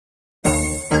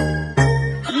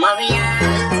Breezy.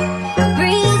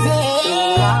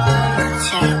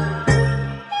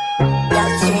 Yo,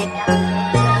 chick,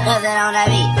 love it on that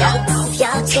beat, yo. If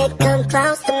your chick come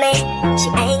close to me, she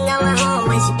ain't going home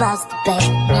when she supposed to be.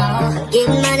 I'm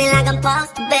getting money like I'm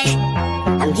supposed to be.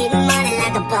 I'm getting money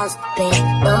like I'm supposed to be.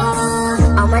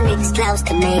 Oh, all my niggas close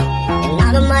to me, and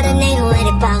all them other niggas where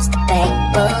they supposed to be.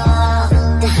 Oh,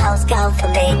 the hoes go for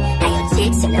me, and your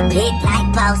chicks in the pig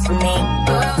like post for me.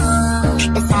 Oh,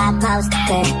 that's how I'm supposed to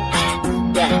be.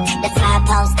 Yeah, that's how I'm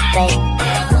supposed to be.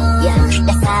 Yeah,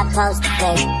 that's how I'm supposed to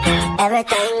be.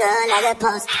 Everything look like it's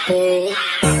supposed to be.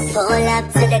 Pull up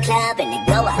to the club and then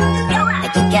go up.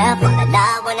 Make your girl fall in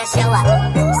love when I show up.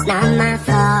 It's not my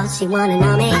fault, she wanna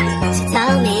know me. She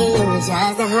told me you was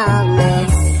just a homie.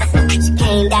 She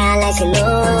came down like she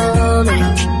knew me.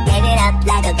 Gave it up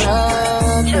like a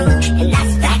groove. And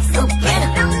that's facts, so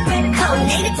brittle. Cold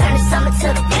nigga turn the summer to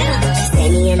the winter. She say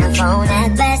me in the phone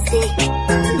at bestie,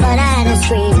 but I had her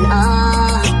screaming, oh.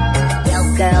 Yo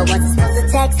girl, wasn't supposed to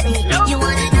text me. You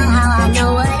wanna know how I know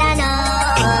what I know?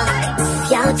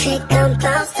 If your chick come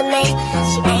close to me,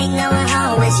 she ain't going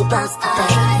home when she supposed to be.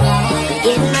 I'm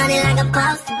getting money like I'm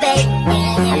supposed to be.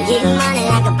 I'm getting money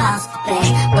like I'm supposed to be.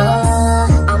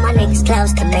 Oh, all my niggas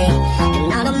close to me,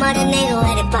 and all the mother niggas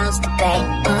where they supposed to be.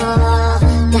 Oh,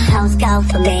 the hoes go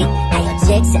for me, and your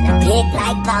chicks in the pig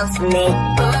like post for me.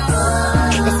 Oh,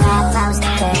 that's how I'm supposed to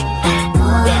be.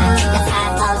 Yeah, that's how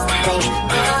I'm supposed to be.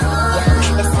 Yeah,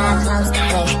 that's how I'm supposed to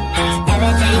be.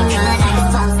 Everything good like it's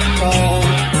supposed to be.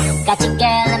 Got your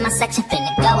girl in my section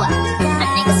finna go up. My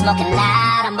nigga smoking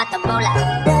loud, I'm about to roll up.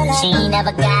 She ain't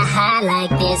never got high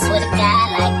like this with a guy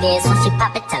like this. When she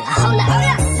pop it, tell her hold up.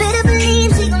 Better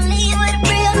believe she gon' leave with a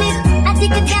real nigga. I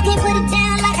think a girl can't put it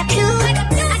down like I do.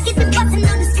 I get the bustin',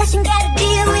 no discussion, gotta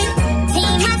deal with it.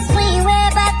 Team, I swing, where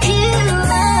about you?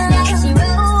 Now she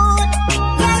rolled,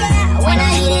 yeah. When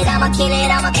I hit it, I'ma kill it,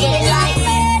 I'ma get it like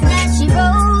now she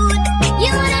rolled.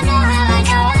 You wanna know how I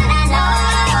know what I know?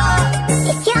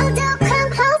 If your dog come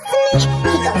close to me,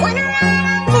 he gon' wanna ride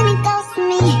on till he goes for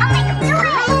me. I'll make him do it.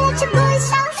 I'll let your boy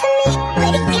show for me.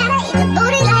 But he gotta eat the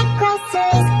booty like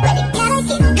groceries. But he gotta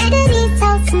get rid of these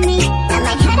toes for me. I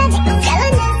might hurt a nigga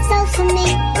selling his soul for me.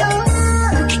 Ooh,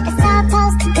 that's how I'm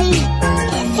supposed to be.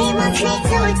 If he wants me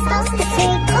to expose the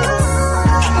freak. Ooh,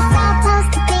 that's how I'm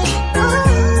supposed to be. Ooh,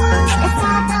 that's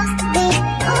how I'm supposed to be.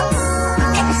 Ooh,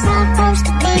 that's how I'm supposed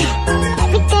to be.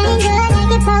 Everything good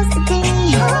like it's supposed to be.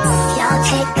 Your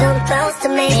chick come close to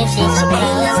me, she ain't going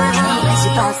home when she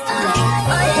supposed to be.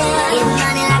 Getting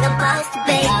money like I'm supposed to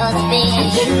be. I'm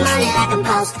getting money like I'm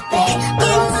supposed to be.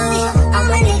 All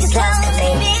my niggas close to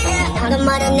me, all the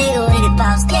mother niggas where they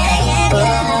supposed to be.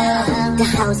 The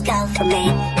hoes go for me,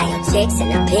 and your chicks in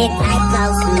the pig like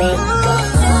close to me.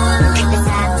 That's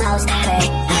how I'm supposed to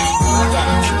be.